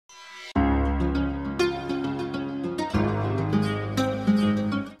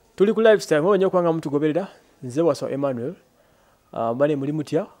tuli ku lifestyle mwenye kwanga mtu goberera nze waso Emmanuel bane muri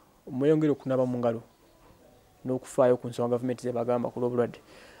mutya muyongere kunaba mu ngalo n'okufaayo ku nsonga gavumenti ze bagamba ku lw'obulwadde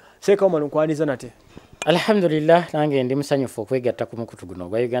Sheikh Umar nkwaniza nate alhamdulillah nange ndi musanyufu okwegatta ku mukutu guno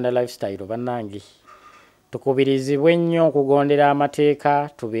gwa Uganda lifestyle bannange tukubirizibwe nnyo okugondera amateeka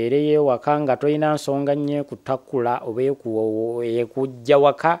tubeereyo waka nga toyina nsonga nnyo kutakula oba ekujja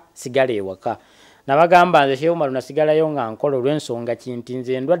waka sigala ewaka nabagamba nze Sheikh Umar nasigalayo nga nkola olw'ensonga kinti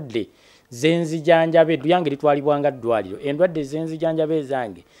nze endwadde zenzijanjabe duyange litwalibwanga ddwaliro endwadde zenzijanjabe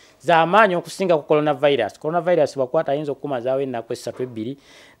zange zamaanyi okusinga ku coronavirus bakwata ayinza okukumazaawo ennaku 3-2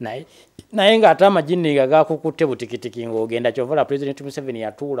 naye ng'ate amajini gakukutte butikitiki ng'ogenda kyovola President Museveni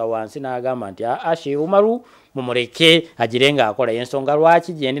yatuula wansi n'agamba nti Sheikh Umar mumuleke agire ng'akola y'ensonga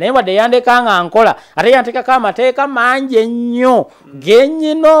lwaki gyendi naye wadde yandeka nga nkola ate yanteekako amateeka mangi ennyo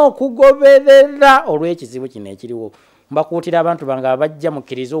gennyina okugoberera olw'ekizibu kino ekiriwo mbakuutira abantu bange abajja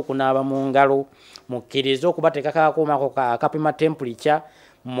mukkirize okunaaba mu ngalo mukkirize okubateekako akuumako akapima temperature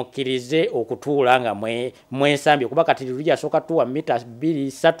mukkirize okutuula nga mwesambye kuba kati luli asooka tuwa mita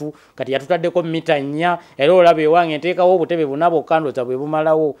 2-3 kati yatutaddeko mita 4 era olaba ewange nteekawo obutebe bunabo okandoza bwe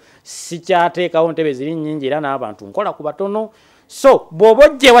bumalawo sikyateekawo ntebe ziri nnyingi era n'abantu nkola ku batono so bw'oba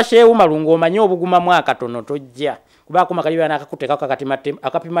ojjewa Sheikh Umar ng'omanyi obugumamu akatono tojja kuba kumakaliba n'akakuteekako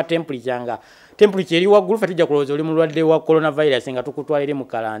akapima temperature nga temperature eri waggulu fe tujja kulowooza oli mulwadde wa coronavirus nga tukutwalire mu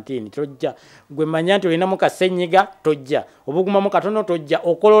karantini tojja gwe manya nti olinamu kasenyiga tojja obugumamu katono tojja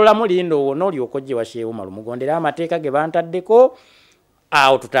okololamu lindo wona olyoka ojjewa Sheikh Umar mugondera amateeka ge bantaddeko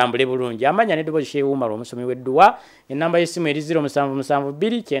awo tutambule bulungi amanya neddobozi Sheikh Umar omusomi w'edduwa ennamba y'essimu eri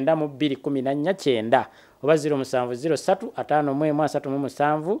 07729414 oba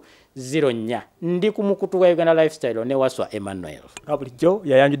 0703513704 ndi ku mukutu wa Uganda lifestyle ne waswa Emmanuel bulijjo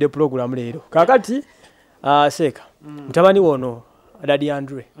yayanjudde program leero kakati Sheikh mutabani wono Daddy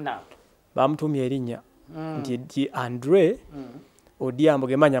Andre bamutumye erinnya nti Andre Odiambo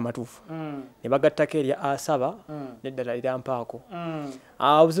gemanya amatuufu ne bagattako erya asaba n'eddala lirampaako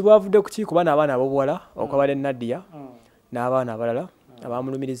obuzibu bwavudde ku ki kuba n'abaana ab'obuwala okwabale Nadia n'abaana abalala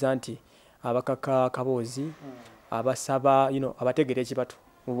abamulumiriza nti abakaka kaboozi abasaba abategera ekibatu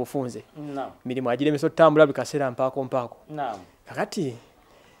mu bufunze mirimu agiremesa otambula bikaseera mpaako kakati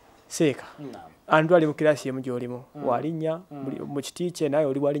Sheikh Andre ali mu kirasi emu gy'olimu walinnya mu kiti kye naye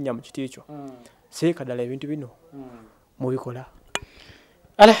oli walinnya mu kiti kyo Sheikh ddala ebintu bino mubikola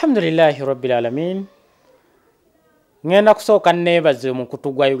alhamdulillahi rabbil alamin ngenda kusooka neebaze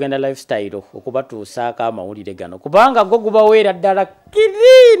mukutu gwa Uganda lifestyle okubatuusaako amawulire gano kubanga go gubaweera ddala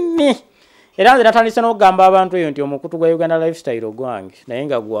kirini era nze natandise n'okugamba abantu eyo nti omukutu gwa Uganda lifestyle gwange naye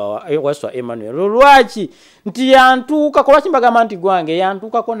nga waswa Emmanuel lwaki nti yantuukako lwaki mbagamba nti gwange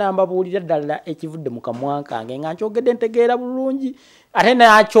yantuukako n'ambabuulira ddala ekivudde mu kamwa kange nga nkyogedde ntegeera bulungi ate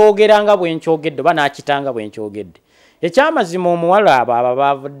n'akyogera nga bwe nkyogedde oba n'akitanga bwe nkyogedde ekyamazima omuwala abo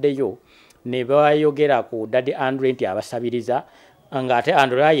bavuddeyo ne bayogera ku Daddy Andre nti abasabiriza nga ate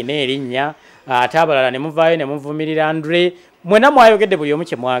Andre ayina erinnya ate abalala ne muvaayo ne muvumirira Andre mwena mwayogedde buli omu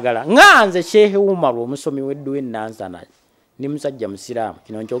kye mwagala nga nze Sheikh Umar omusomi w'edduwa ennansana ni musajja musiraamu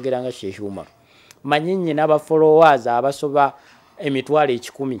kino nkyogera nga Sheikh Umar manyi nnyina abafollowers abasoba emitwalo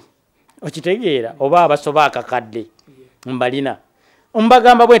 10 okitegeera oba abasoba akakadde mbalina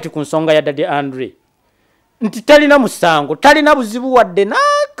mbagamba bweti ku nsonga ya Daddy Andre nti talina musango talina buzibu wadde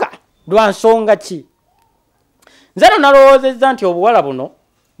naaka lwa nsonga ki nze nalowoozezza nti obuwala buno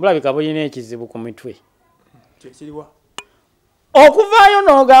bulabika bulina ekizibu ku mitwe okuvaayo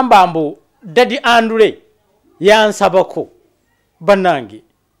n'ogamba mbu Daddy Andre yansabako bannange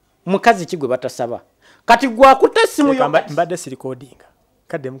mukazi kigwe batasaba kati gwakuta simu yo mbadde sirikoodinga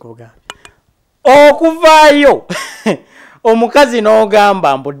kadde mukoga okuvaayo omukazi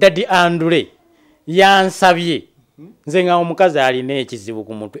n'ogamba mbu Daddy Andre yansabye nze nga omukazi alina ekizibu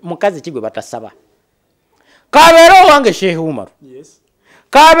ku mutwe mukazi kigwe batasaba kabeera owange Sheikh Umar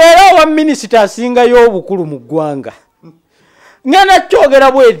kabeera owa minisita asingayo obukulu mu ggwanga ngenda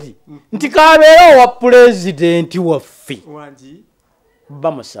kyogera bweti nti kabeera owa pulezidenti waffe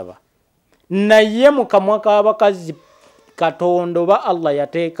bamusaba naye mu kamwa k'abakazi Katonda oba Allah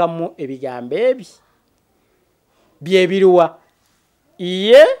yateekamu ebigambo ebi byebiruwa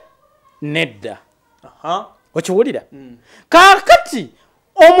ye nedda okiwulira kakati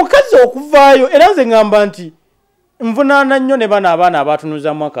omukazi okuvaayo era nze ngamba nti nvunaana nnyo ne bano abaana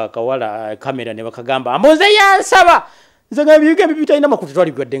abatunuzamu akawala kamera ne bakagamba mboze yansaba nze nga ebigambo bitalina makulu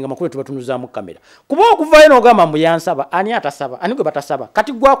twalibwadde nga makulu tubatunuzaamu kamera kuba okuvaayo n'ogamba mbu yansaba ani atasaba ani gwe batasaba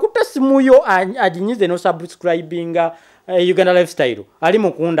kati gwakutta simu yo aginyize no subscribinga Uganda lifestyle ali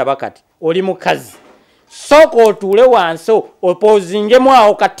mukunda bakati oli mukazi soko otule wanso opozingemu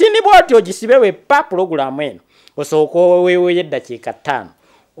awo katini bwoti ogisibewe pa program eno osoko wewe eddakiika 5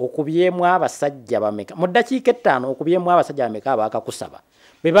 okubyemu abasajja bameka mu ddakiika 5 okubyemu abasajja bameka abakakusaba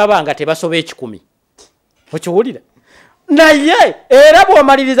be babanga tebasoba 10 okiwulira naye era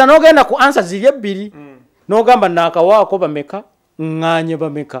bw'omaliriza n'ogenda ku answer ziri 2 n'ogamba naakawaako bameka nganye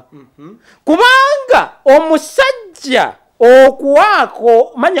bameka kubanga omusajja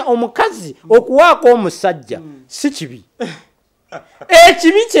okuwaako manya omukazi okuwaako omusajja si kibi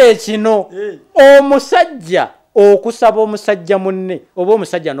ekibi kye kino omusajja okusaba omusajja munne oba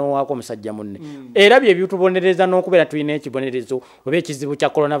omusajja n'owaako omusajja munne era bye bitubonereza n'okubeera tulina ekibonerezo oba ekizibu kya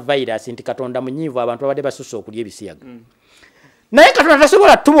coronavirus nti Katonda munyiivu abantu babadde basusse okulya ebisiyaga naye Katonda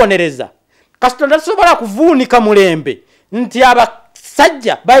tasobola tubonereza Katonda tasobola kuvuunika mulembe nti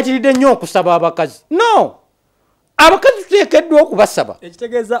abasajja bayitiridde nnyo okusaba abakazi no abakazi tuteekeddwa okubasaba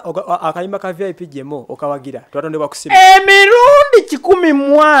ekitegeeza akayimba ka VIP jemo okawagira twatondebwa kusima emirundi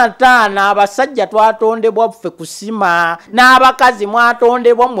 15 abasajja twatondebwa ffe kusima n'abakazi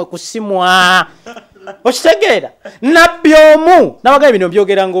mwatondebwa mmwe kusimwa okitegeera nabbi omu nabaga bino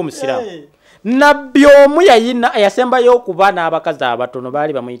byogera ng'omusiraamu nabbi omu yasembayo okuba n'abakazi abatono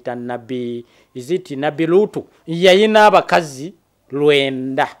baali bamuyita nabbi iziti nabbi Lutu yayina abakazi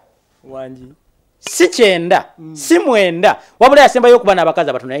 9 wanji si 9 si 9 wabula yasembayo okuba n'abakazi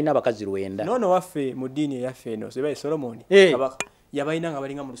abatono yayina abakazi 9 nono waffe mu ddiini eyaffe eno sebaye Solomoni yabayina nga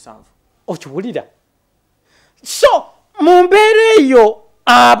balinga mu 7 okiwulira so mu mbeera eyo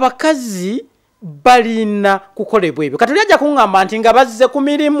abakazi balina kukolebwa ebyo kati lyajja kuŋŋamba nti nga bazze ku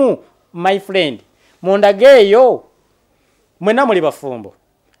mirimu my friend mundage eyo mwena muli bafumbo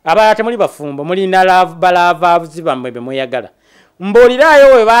abalala temuli bafumbo mulina balavavuzi bammwe be mweyagala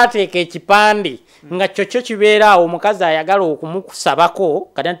mbuuliraayo we baateeka ekipande nga kyokyo kibeeraawo omukazi ayagala okumukusabako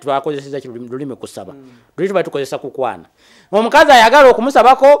kati nti twakozeseza lulimi kusaba luli tuba tukozesa kukwana omukazi ayagala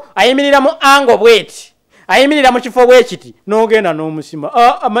okumusabako ayimirira mu ango bweti ayimirira mu kifo bwekiti n'ogenda n'omusima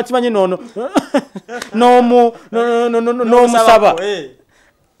amasimanyi noono n'omusaba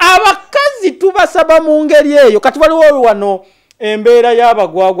abakazi tubasaba mu ngeri eyo kati waliwo wano embeera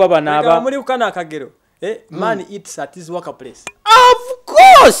y'abagwagwa banaba muri kukana akagero man eats at his workplace of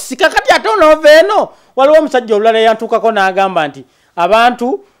course kakati atonova eno waliwo omusajja olulala yantuukako n'agamba nti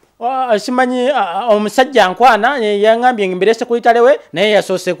abantu simanyi omusajja nkwana yangambye mbere sekulitalewe naye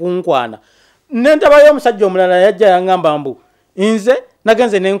yasoose kunkwana nentabayo omusajja omulala yajja yangamba mbu nze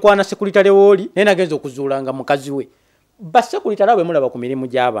nagenze nenkwana sekulitalewe oli naye nagenze okuzuulanga mukazi we basekulitale bwe mulaba ku mirimu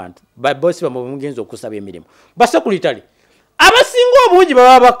gy'abantu babosi bamwe mugenza okusaba emirimu basekulitale abasinga obungi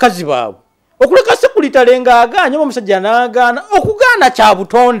baba bakazi baabwe okuleka sekulitale ng'agaanye omusajja n'agaana okugaana kya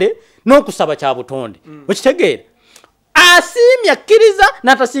butonde n'okusaba kya butonde okitegeera asiimya kkiriza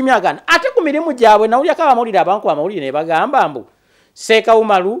n'atasiimya agaana ate ku mirimu gyabwe nawulyako abamawulire abankuba amawulire ne bagamba mbu Sheikh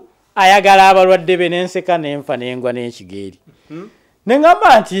Umar ayagala abalwadde be n'enseka n'enfa n'engwa n'ekigeeri ne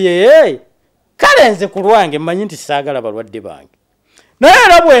ngamba nti kale nze ku lwange mmanyi nti saagala balwadde bange naye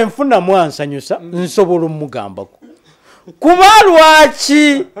era bwe nfuna mwansanyusa nsobola omugambako kuba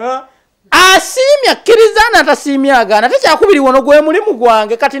lwaki asiimya kkiriza n'atasiimya agaana tekyakubiri wono gwe mulimu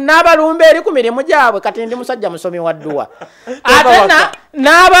gwange kati n'abalumba eri ku mirimu gyabwe kati ndi musajja musomi wa dduwa ate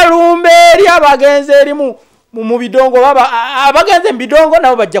n'abalumba eri abagenzi erimu mu bidongo abagenze mu bidongo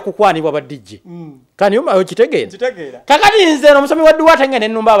nabo bajja kukwanibwa badijje kani okitegeera kakati nze omusomi wa dduwa tengende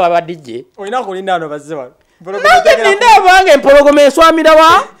nnumba abo abadijje olina kulinda ano bazze wano nange ninda abange empologoma eswamira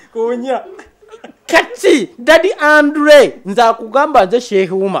wa kunya kati Daddy Andre nze akugamba nze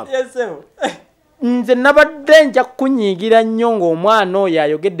Sheikh Umar nze nabadde nja kunyiigira nnyo ng'omwana oyo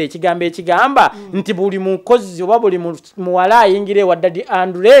ayogedde ekigambo ekigamba nti buli mukozi oba buli muwala ayingira ewa Daddy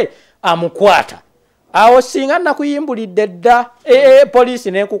Andre amukwata awo singa nakuyimbulidde dda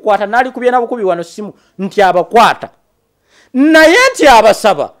poliisi nekukwata nalikubye nabukubi wano simu nti abakwata naye nti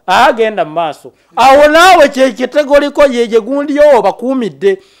abasaba agenda mu maaso awo naawe kyekitegoliko yeje gundiyo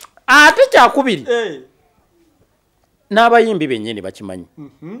obakuumidde ate kyakubiri n'abayimbi bennyini bakimanyi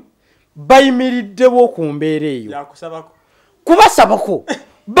bayimiriddewo ku mbeera eyo kubasabako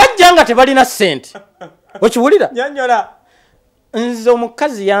bajja nga tebalina ssente okiwulira nze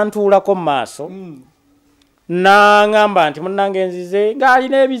omukazi yantuulako mu maaso n'angamba nti munnange nzize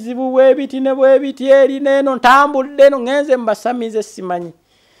ng'alina ebizibu bwebiti ne bwebiti erina eno ntambudde eno ngenze mbasamize simanyi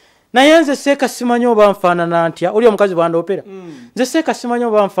naye nze seeka simanyi oba nfaanana ntya oli omukazi bwandoopera nze seeka simanyi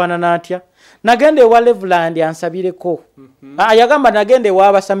oba nfaanana ntya nagenda ewa Leveland ansabireko yagamba nagenda ewa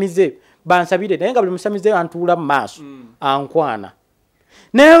abasamize bansabire naye nga buli musamize antuula mu maaso ankwana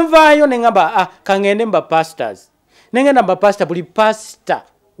nenvaayo neŋŋamba kangende mba pastors nengenda mba pastor buli pastor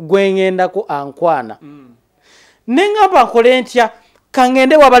gwengendako ankwana nengamba nkole ntya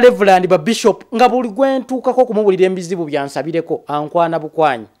kangende waba Reverend ba bishop nga buli gwentuukako kumubulira embizibu byansabireko ankwana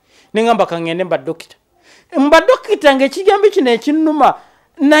bukwanyi nengamba kangende mba dokita ng'ekigambo kino ekinnuma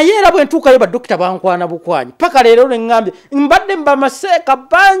naye era bwe ntuukayo badokita bankwana bukwanyi paka leero nengambye mbadde mbamaseeka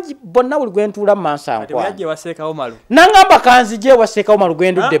bangi bonna buli gwentuula mu maaso ankwana nangamba kanzije waseekawo malu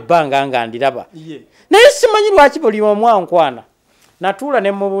gwendudde ebbanga nga ndiraba naye simanyi lwaki buli omu ankwana natuula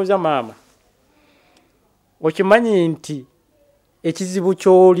ne mubuuza maama okimanyi nti ekizibu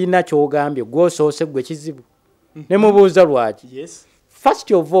ky'olina ky'ogambye gw'osoose gwe kizibu ne mubuuza lwaki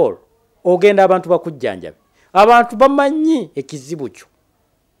first of all ogenda abantu bakujjanjabe abantu bamanyi ekizibu kyo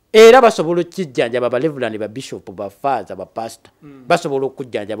era basobola okujjanjaba ba Reverend ba bishop ba father ba pastor basobola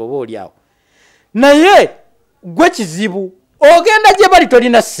okujjanjaba booli awo naye gwe kizibu ogenda gye bali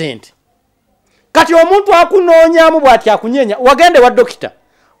tolina ssente kati omuntu akunoonyaamu bw'ati akunyenya wagende wa dokita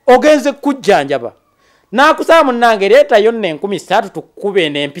ogenze kujjanjaba n'akusaba munnange leetayo nne 13 tukube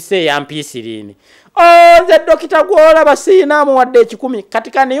n'empisa eyampiisiriini nze dokita gw'olaba siinaamu wadde 10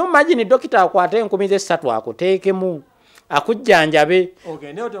 kati kani imagine dokita akwate 13 akuteekemu akujjanjabe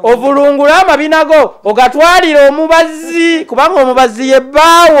ovulungula amabina go ogatwalira omubazi kubanga omubazi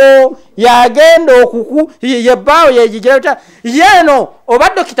yebbaawo yagenda okuku yebbaawo yegigera yeno oba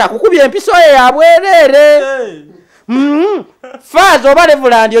dokita akukubya empiso ye yabwereere faaza oba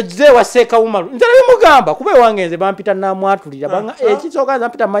Reverend ogize wa Sheikh Umar nze bimugamba kube wangenze bampita namwatulira banga ekisooka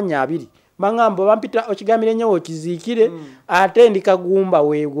zampita manya 2 bangamba bampita okigambire nyewo kiziikire ate ndikagumba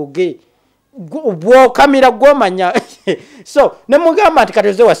weegoge bwo kamera gwomanya so ne mugamba ati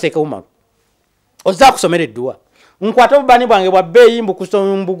katoze wa Sheikh Umar oza kusomera edduwa nkwata obubani bwange bwa beeyi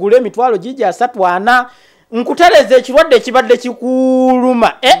mbukusombugule emitwalo gija 3 nkutereze ekirwadde ekibadde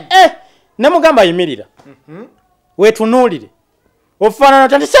kikuluma ne mugamba yimirira wetunuulire ofaanana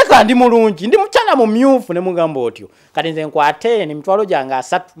tati Sheikh ndi mulungi ndi mukyala mu myufu ne mugamba otyo kati nze nkwate emitwalo gyange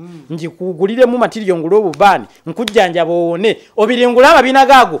 3 njikugulire mu material ngule obubani nkujjanjaba owone obiringula amabina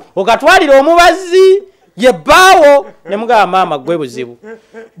gaago ogatwalira omubazi yebbaawo ne mugamba maama gwe buzibu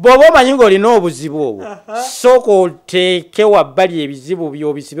bw'oba omanyi ng'olina obuzibu obwo sooka oteeke wabbali ebizibu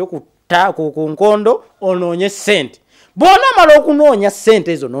by'obisibe ku nkondo onoonye ssente bw'onoomala okunoonya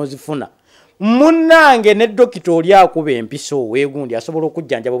ssente ezo n'ozifuna munnange ne dokita oli akuba empiso weegundi asobola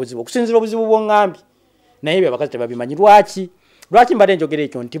okujjanjaba obuzibu okusinzira obuzibu bw'oŋŋambye naye ebyo abakazi tebabimanyi lwaki mbadde njogera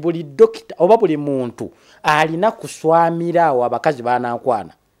ekyo nti buli dokita oba buli muntu alina kuswamira awo abakazi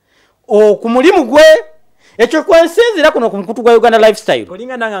baanankwana ku mulimu gwe ekyo kwensinzira kuno ku mukutu gwa Uganda lifestyle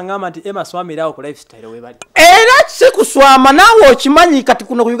olinga nanga ngamba nti swamira awo ku lifestyle webali era kisekuswama naawe okimanyi kati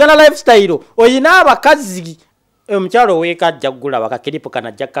kuno ku Uganda lifestyle oyina abakazi omukyalo weekajja kugula bakakiripo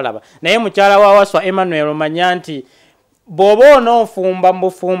kana jakkalaba naye mukyala wa Waswa Emmanuel omanya nti bw'oba onoofumba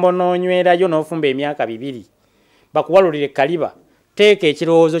mbufumbo n'onywerayo n'ofumba emyaka 2 bakuwalulire kaliba teeka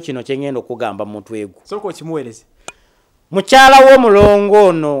ekirowoozo kino kye ngenda okugamba mu mutwe gwo sooka okimuweereze mukyala w'omulongo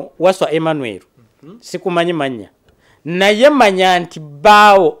ono Waswa Emmanuel sikumanyi manya naye manya nti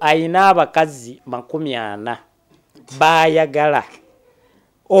baawo ayina abakazi 40 baayagala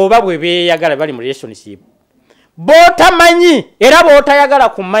oba bwe beeyagala bali mu relationship botamanyi era botayagala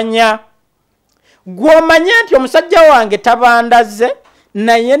kumanya gwomanye nti omusajja wange tabandaze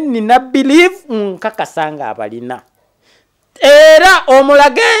naye nina believe nkakasanga abalina era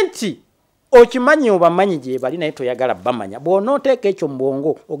omulage nti okimanyi obamanyi gye bali naye toyagala bamanya bw'onooteeka ekyo mu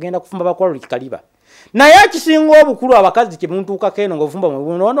bwongo ogenda kufumba bakwalo likaliba naye akisinga obukulu abakazi kye muntuukako eno ng'ofumba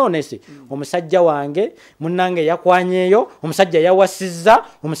munoonese omusajja wange munnange yakwanyeeyo omusajja yawasizza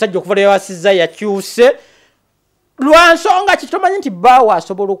omusajja okuva yawasizza yakyuse lwansonga kitomanyi nti baawo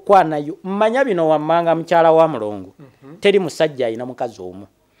asobola okkwanayo mmanya bino wammanga mukyala wa mulongo teri musajja alina mukazi omu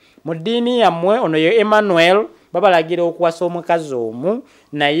mu ddiini yammwe ono ye Emmanuel babalagira okuwasa omukazi omu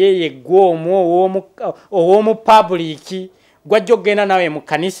naye yeggwe omu ow'omu public gwajja okgenda nawe mu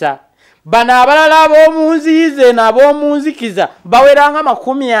kanisa bano abalala ab'omunziize n'ab'omunzikiza baweranga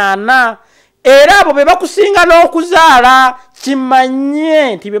 40 era abo be bakusinga n'okuzaala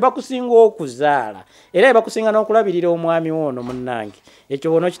kimanye nti be bakusinga okuzaala era be bakusinga n'okulabirira omwami wono munnange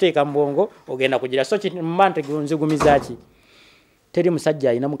ekyo wono kiteeka mu bwongo ogenda kugira so mmante nzigumizaaki teri musajja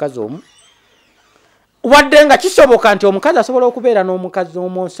alina mukazi omu wadde nga kisoboka nti omukazi asobola okubeera n'omukazi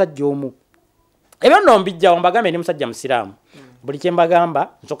omusajja omu ebyo nno mbijjawo mbagambe ni musajja musiraamu buli kye mbagamba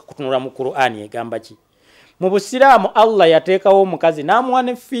nsooka kutunula mu Qur'ani egamba ki mu busiraamu Allah yateekawo omukazi n'amuwa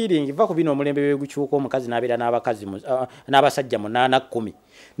ne feeling va ku bino omulembe bwe gukyuka omukazi n'abeera n'abakazi n'abasajja 8-10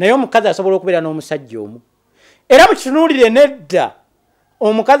 naye omukazi asobola okubeera n'omusajja omu era mu kitunuulire nedda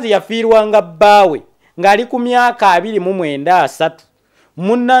omukazi yafiirwanga bbaawe ng'ali ku myaka 29-30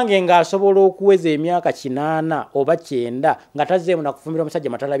 munnange ng'asobola okuweza emyaka 8 oba 9 nga tazzeemu nakufumbira omusajja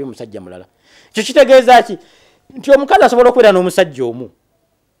matalabye omusajja mulala. Ekyo kitegeeza ki? Nti omukazi asobola okubeera n'omusajja omu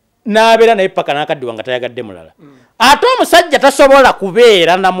n'abeera naye paka n'akaddiwa nga tayagadde mulala. Ate omusajja tasobola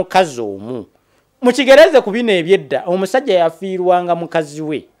kubeera na mukazi omu. Mu Kigereze ku bino ebyedda omusajja yafiirwanga mukazi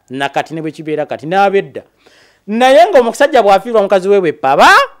we nakati ne bwe kibeera kati n'abedda. Naye ng'omusajja bw'afiirwa mukazi we bwe paba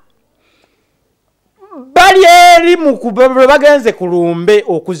bali eri mu bagenze ku lumbe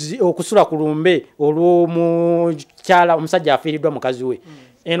okusula ku lumbe olw'omukyala omusajja afiiriddwa mukazi we.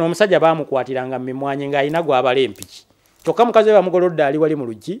 Eno omusajja baamukwatiranga mmimwanye ng'alina gw'abala empiki. Kyokka mukazi we bamugolodde ali wali mu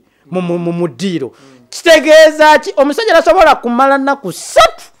luggi mu muddiiro. Kitegeeza ki? Omusajja tasobola kumala nnaku 3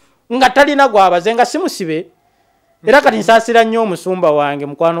 nga talina gwabaze nga simusibe. Era kati nsaasira nnyo omusumba wange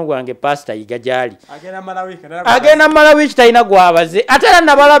mukwano gwange Pastor Yiga gyali. Agenda mala wiiki talina gwabaze. Ate era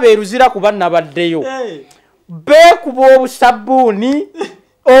nabalaba eruzira kuba nabaddeyo. Beekuba obusabbuuni.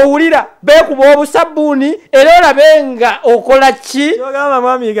 Owulira beekuba obusabbuuni era olabe nga okola ki? Yogamba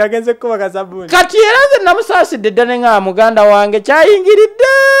mwami Yiga agenze kuba kasabbuuni. Kati era nze namusaasidde ddala nga muganda wange kyayingiridde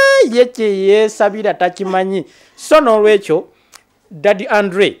ye kye yeesabira takimanyi. So n'olwekyo Daddy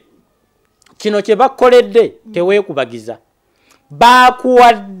Andre kino kye bakoledde teweekubagiza.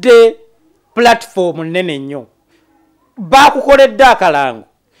 Baakuwadde platform nnene nnyo. Baakukoledde akalango.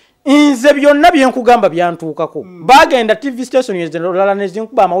 Nze byonna bye nkugamba byantuukako. Bagenda TV station ezolala ne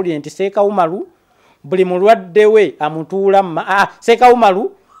zinkuba amawulire nti Sheikh Umar buli mulwadde we amutuula Sheikh Umar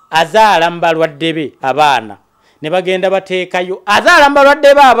azaala mbalwadde be abaana. Ne bagenda bateekayo azaala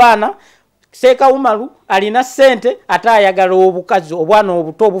mbalwadde be abaana. Sheikh Umar alina ssente ate ayagala obukazi obwana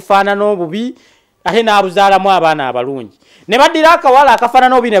obuto obufaanana obubi ate n'abuzaalamu abaana abalungi. Ne baddira akawala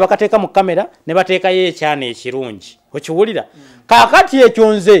akafaanana obubi ne bakateeka mu kamera ne bateekayo ekyana ekirungi. Okiwulira? Kaakati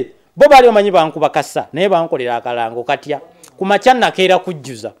ekyo nze bo bali omanyi bankuba kassa naye bankolera akalango katya ku makya nakeera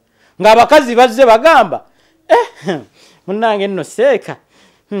kujjuza ng'abakazi bazze bagamba munnange nno Sheikh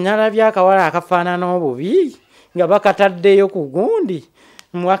nalabye akawala akafaanana obubi nga bakataddeyo ku gundi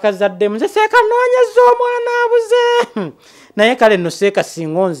mwakazadde nze Sheikh noonyeza omwana abuze naye kale nno Sheikh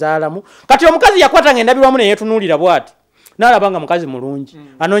singa onzaalamu. Kati omukazi yakwata ng'endabirwamu ne yeetunuulira bw'ati n'alaba nga mukazi mulungi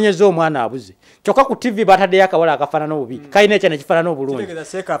anoonyeza omwana abuze. Kyokka ku TV bataddeyo akawala akafaanana obubi kalina ekyana ekifaanana obulungi.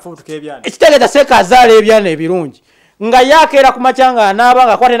 Ekitegeeza Sheikh azaala ebyana ebirungi nga yakeera ku makya nga anaaba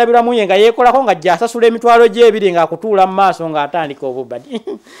nga akwata endabirwamu ye nga yeekolako nga gye asasula emitwalo gye 2 ng'akutuula mu maaso ng'atandika obubadi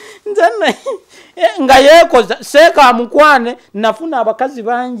nze nga yeekoza Sheikh amukwane. Nafuna abakazi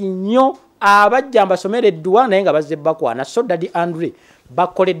bangi nnyo abajja mbasomera edduwa naye nga bazze bakwana. So Daddy Andre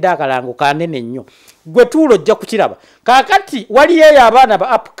bakoledde akalango kanene nnyo gwe tuulo ojja kukiraba. Kaakati waliyo eyo abaana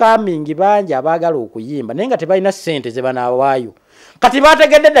ba upcoming bangi abaagala okuyimba naye nga tebalina ssente ze banaawaayo. Kati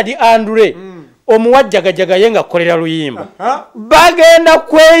bategedde Daddy Andre omuwajjagajaga ye nga akolera luyimba bagenda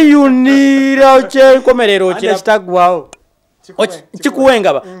kweyunira kyenkomerero kiragwawo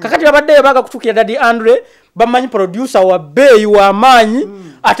kikuwengaba. Kakati babaddeyo baga kutukira Daddy Andre bamanyi producer wa beeyi wa maanyi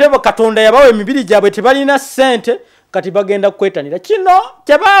ate Katonda yabawa emibiri gyabwe tebalina ssente. Kati bagenda kwetanira kino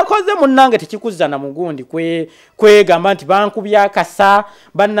kyebakoze munnange tekikuzza na mugundi kwegamba nti bankubya akasa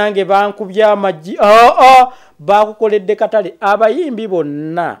bannange bankubya amagi bakukoledde katale. Abayimbi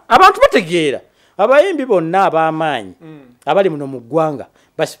bonna abantu bategeera abayimbi bonna ab'amaanyi abali muno mu ggwanga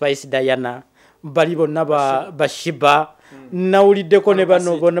ba Spice Diana bali bonna bashiba nawuliddeko ne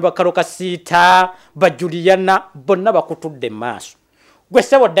bano bonna bakalokasiita ba Juliana bonna bakutudde maaso. Gwe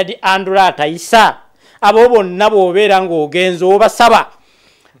sebo Daddy Andre atayisa abo bonna bw'obeera ng'ogenza obasaba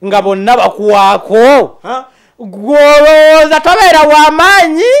nga bonna bakuwaako gw'olowooza tobeera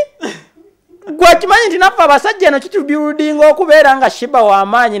w'amaanyi. Gwe kimanyi nti naffe abasajja eno kitubuildinga okubeera nga Shiba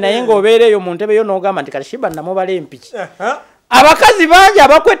w'amaanyi naye ng'obeera eyo mu ntebe yo n'ogamba nti kati Shiba namubala empiki. Abakazi bangi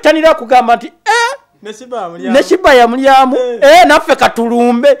abakwettanira kugamba nti ne Shiba yamulyamu naffe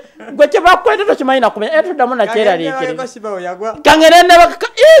katulumbe. Gwe kye bakweta tokimanyi nakumenya tuddamu nakyeraliikire kangere ne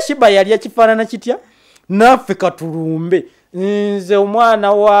Shiba yali ekifaanana kitya naffe katulumbe. Nze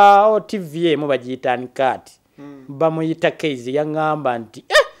omwana wa TV emu bagiyita Nkati bamuyita Keizi yaŋŋamba nti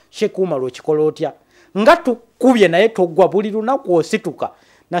Sheikh Umar okikola otya nga tukubye naye togwa buli lunaku osituka.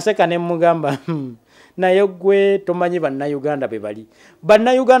 Naseka ne mugamba naye gwe tomanyi bannayuganda be bali.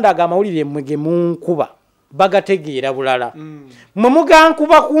 Bannayuganda agamawulire mmwe munkuba bagategeera bulala. Mwe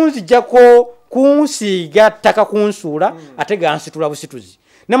mugankuba kunzijjako kunsiiga ttaka kunsuula ate gansitula busituzi.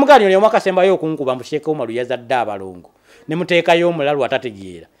 Ne mugani oli omwaka sembayo okunkuba mbu Sheikh Umar yazadde abalongo ne muteekayo omulalu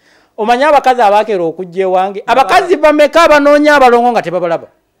atategeera. Omanya abakazi abaakera okujja ewange abakazi bameka abanoonya abalongo nga tebabalaba.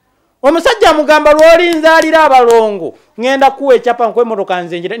 omusajja mugamba lwolinzalira abalongo ngenda kuwa ekyapa nkwe motoka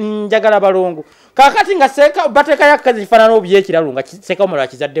nze njagala abalongo kakati nga Seeka bateka yakazi kifanana obyekiralu nga Seeka Umar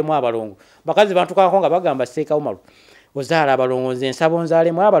akizaddemu abalongo bakazi bantukako nga bagamba Seeka Umar ozaala abalongo nze nsabo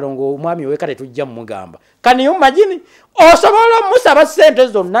nzaalemu abalongo omwami we kale tujja mugamba kani umagini osobola musaba sente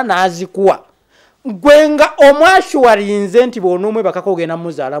zonna nazikuwa gwenga omwashuwalinze nti bonomwe bakakogena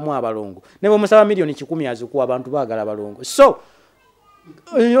muzaalamu abalongo nebo musaba milioni 10 azikuwa abantu bagala abalongo so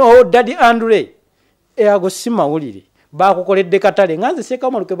Daddy Andre eago simawulire bakukoledde katale nganze Seeka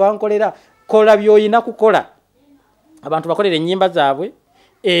Umar ke bankolera kola byoyina kukola abantu bakolere ennyimba zaabwe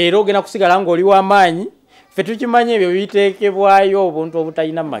era ogenda kusigala ng'oli w'amaanyi ffe tukimanye ebyo biteekebwayo obuntu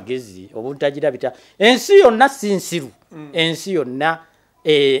obutalina magezi obutagira bita ensi yonna sinsiru ensi yonna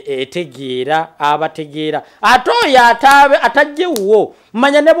etegeera abategeera ate oyo atajje wuwo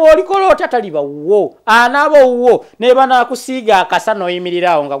manya ne bw'olikola oti ataliba wuwo anaaba wuwo ne banaakusiiga akasa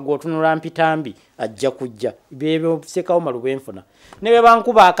n'oyimirirawo nga gw'otunula mpitambi ajja kujja bebyo Seeka Umar bwenfuna ne bwe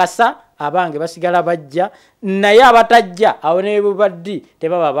bankuba akasa abange basigala bajja naye abatajja awo ne bubaddi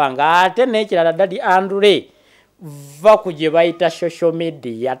tebababanga ate n'ekirala Daddy Andre va kuje bayita social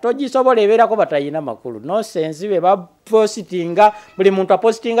media togisobola ebeerako batayina makulu no sense be bapostinga buli muntu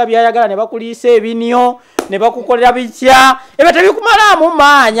apostinga byayagala ne bakuliisa ebinyo ne bakukolera bitya ebe tebikumalamu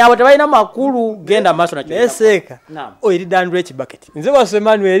maanya abo tebalina makulu genda maaso nakyo Seeka oyo eri Dandre Kibucket nze bose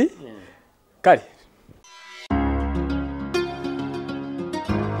Emmanuel kale